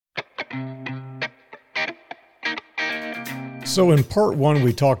So in part one,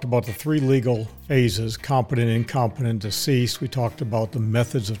 we talked about the three legal phases: competent, incompetent, deceased. We talked about the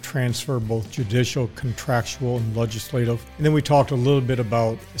methods of transfer, both judicial, contractual, and legislative. And then we talked a little bit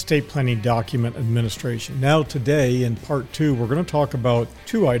about estate planning document administration. Now today, in part two, we're going to talk about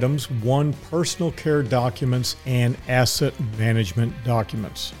two items: one, personal care documents, and asset management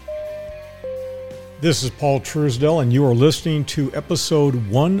documents. This is Paul Truesdell, and you are listening to episode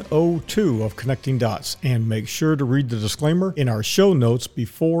 102 of Connecting Dots. And make sure to read the disclaimer in our show notes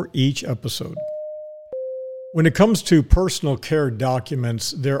before each episode. When it comes to personal care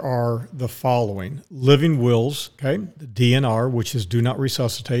documents, there are the following: living wills, the DNR, which is do not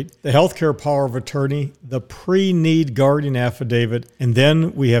resuscitate, the healthcare power of attorney, the pre-need guardian affidavit, and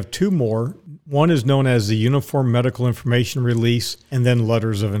then we have two more. One is known as the Uniform Medical Information Release, and then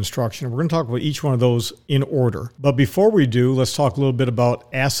letters of instruction. We're going to talk about each one of those in order. But before we do, let's talk a little bit about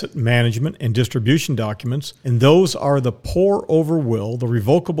asset management and distribution documents. And those are the pour-over will, the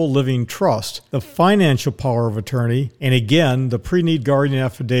revocable living trust, the financial power of attorney, and again, the pre-need guardian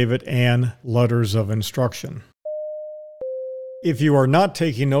affidavit and letters of instruction. If you are not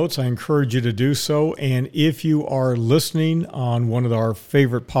taking notes, I encourage you to do so. And if you are listening on one of our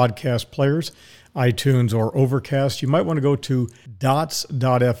favorite podcast players, iTunes or Overcast, you might want to go to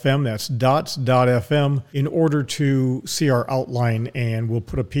dots.fm. That's dots.fm in order to see our outline, and we'll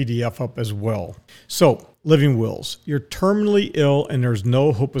put a PDF up as well. So, living wills. You're terminally ill and there's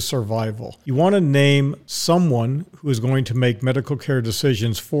no hope of survival. You want to name someone who is going to make medical care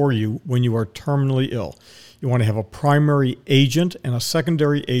decisions for you when you are terminally ill. You want to have a primary agent and a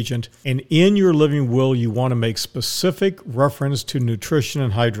secondary agent. And in your living will, you want to make specific reference to nutrition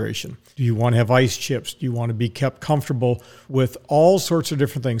and hydration. Do you want to have ice chips? Do you want to be kept comfortable with all sorts of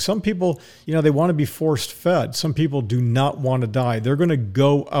different things? Some people, they want to be forced fed. Some people do not want to die. They're going to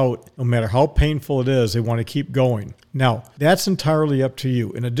go out no matter how painful it is. They want to keep going. Now, that's entirely up to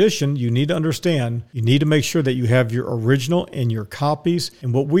you. In addition, you need to understand, you need to make sure that you have your original and your copies.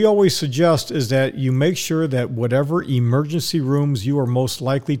 And what we always suggest is that you make sure that whatever emergency rooms you are most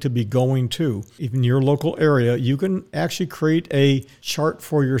likely to be going to, even in your local area, you can actually create a chart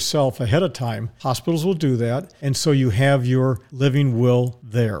for yourself ahead of time. Hospitals will do that. And so you have your living will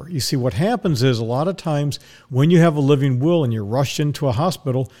there. You see, what happens is a lot of times when you have a living will and you're rushed into a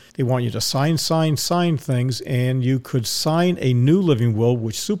hospital, they want you to sign things, and you could sign a new living will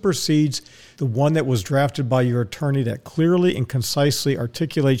which supersedes the one that was drafted by your attorney that clearly and concisely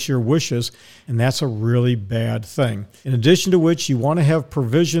articulates your wishes, and that's a really bad thing. In addition to which, you want to have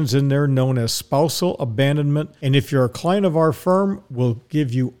provisions in there known as spousal abandonment, and if you're a client of our firm, we'll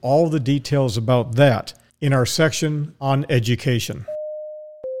give you all the details about that in our section on education.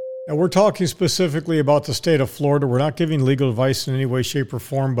 Now, we're talking specifically about the state of Florida. We're not giving legal advice in any way, shape, or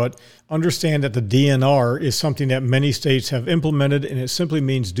form, but understand that the DNR is something that many states have implemented, and it simply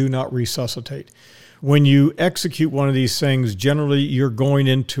means do not resuscitate. When you execute one of these things, generally you're going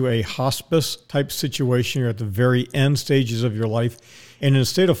into a hospice type situation. You're at the very end stages of your life. And in the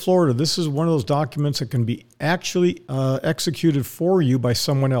state of Florida, this is one of those documents that can be actually executed for you by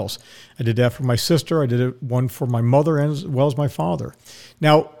someone else. I did that for my sister. I did one for my mother as well as my father.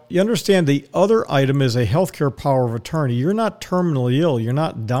 Now, you understand the other item is a healthcare power of attorney. You're not terminally ill. You're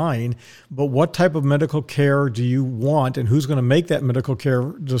not dying. But what type of medical care do you want, and who's going to make that medical care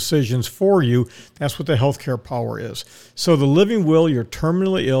decisions for you? That's what the healthcare power is. So the living will, you're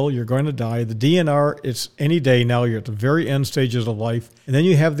terminally ill. You're going to die. The DNR, it's any day now. You're at the very end stages of life. And then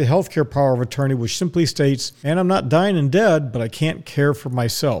you have the healthcare power of attorney, which simply states, and I'm not dying and dead, but I can't care for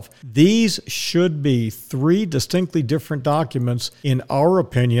myself. These should be three distinctly different documents in our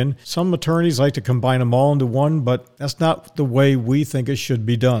opinion. Some attorneys like to combine them all into one, but that's not the way we think it should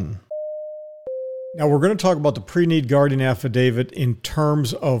be done. Now, we're going to talk about the pre-need guardian affidavit in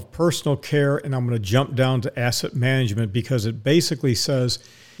terms of personal care, and I'm going to jump down to asset management because it basically says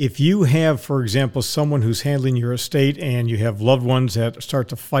if you have, for example, someone who's handling your estate and you have loved ones that start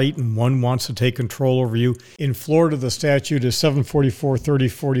to fight and one wants to take control over you, in Florida, the statute is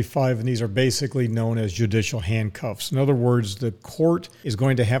 744-3045, and these are basically known as judicial handcuffs. In other words, the court is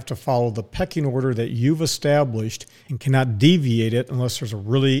going to have to follow the pecking order that you've established and cannot deviate it unless there's a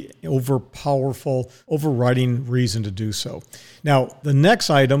really overriding reason to do so. Now, the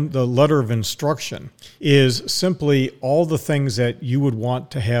next item, the letter of instruction, is simply all the things that you would want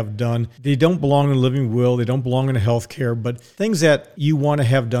to have done. They don't belong in a living will. They don't belong in a health care, but things that you want to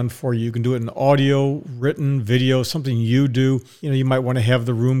have done for you. You can do it in audio, written, video, something you do. You might want to have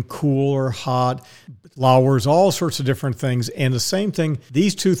the room cool or hot. flowers, all sorts of different things. And the same thing,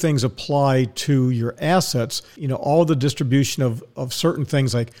 these two things apply to your assets. All the distribution of certain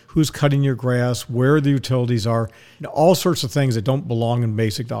things like who's cutting your grass, where the utilities are, all sorts of things that don't belong in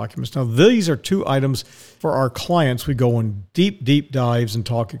basic documents. Now, these are two items for our clients we go in deep dives and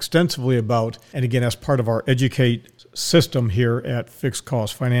talk extensively about. And again, as part of our Educate system here at Fixed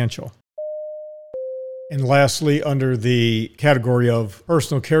Cost Financial. And lastly, under the category of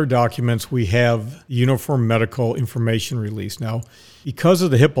personal care documents, we have the Uniform Medical Information Release. Now, because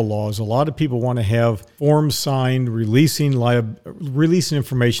of the HIPAA laws, a lot of people want to have forms signed releasing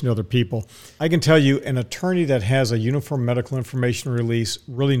information to other people. I can tell you an attorney that has a Uniform Medical Information Release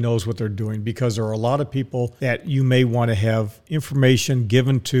really knows what they're doing, because there are a lot of people that you may want to have information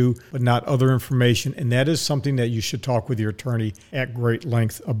given to, but not other information. And that is something that you should talk with your attorney at great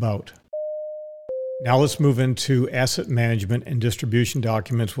length about. Now let's move into asset management and distribution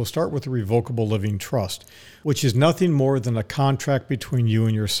documents. We'll start with the Revocable Living Trust, which is nothing more than a contract between you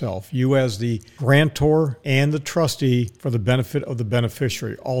and yourself. You as the grantor and the trustee for the benefit of the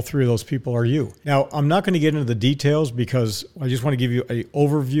beneficiary. All three of those people are you. Now, I'm not going to get into the details because I just want to give you an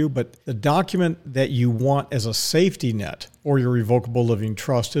overview, but the document that you want as a safety net or your revocable living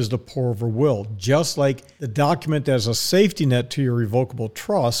trust is the pour-over will. Just like the document as a safety net to your revocable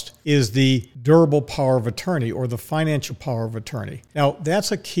trust is the durable power of attorney or the financial power of attorney. Now,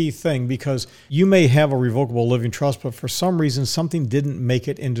 that's a key thing because you may have a revocable living trust, but for some reason, something didn't make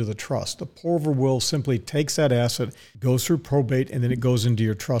it into the trust. The pour-over will simply takes that asset, goes through probate, and then it goes into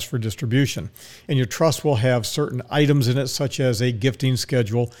your trust for distribution. And your trust will have certain items in it, such as a gifting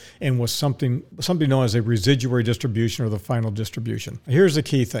schedule and with something known as a residuary distribution or the final distribution. Here's the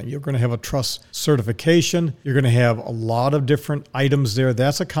key thing. You're going to have a trust certification. You're going to have a lot of different items there.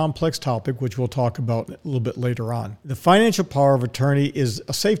 That's a complex topic, which we'll talk about a little bit later on. The financial power of attorney is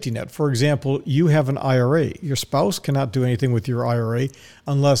a safety net. For example, you have an IRA. Your spouse cannot do anything with your IRA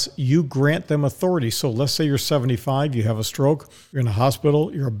unless you grant them authority. So let's say you're 75, you have a stroke, you're in a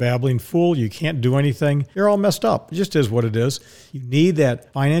hospital, you're a babbling fool, you can't do anything, you're all messed up. It just is what it is. You need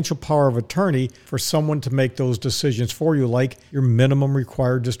that financial power of attorney for someone to make those decisions for you, like your minimum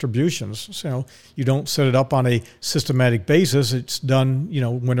required distributions. So you don't set it up on a systematic basis. It's done,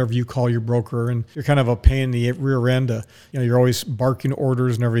 whenever you call your broker, and you're kind of a pain in the rear end. You're always barking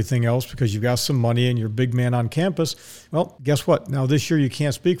orders and everything else because you've got some money and you're a big man on campus. Well, guess what? Now this year you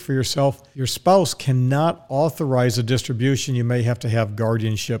can't speak for yourself. Your spouse cannot authorize a distribution. You may have to have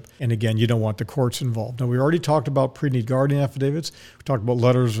guardianship. And again, you don't want the courts involved. Now, we already talked about pre-need guardian affidavits. We talked about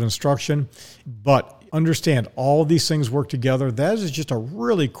letters of instruction. But understand, all these things work together. That is just a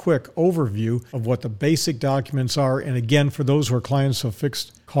really quick overview of what the basic documents are. And again, for those who are clients of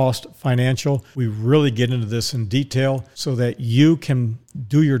Fixed Cost Financial, we really get into this in detail so that you can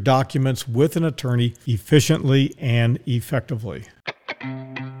do your documents with an attorney efficiently and effectively.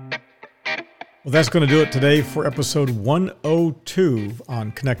 Well, that's going to do it today for episode 102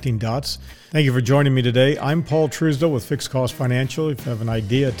 on Connecting Dots. Thank you for joining me today. I'm Paul Truesdell with Fixed Cost Financial. If you have an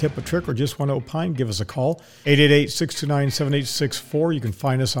idea, a tip, a trick, or just want to opine, give us a call. 888-629-7864. You can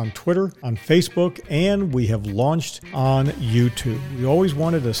find us on Twitter, on Facebook, and we have launched on YouTube. We always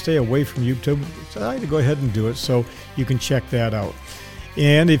wanted to stay away from YouTube, so I had to go ahead and do it, so you can check that out.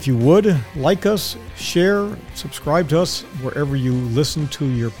 And if you would, like us, share, subscribe to us wherever you listen to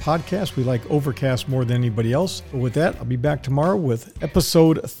your podcast. We like Overcast more than anybody else. But with that, I'll be back tomorrow with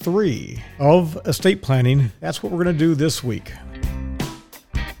episode 3 of Estate Planning. That's what we're going to do this week.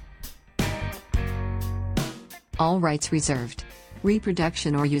 All rights reserved.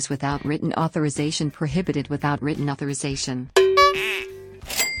 Reproduction or use without written authorization prohibited without written authorization.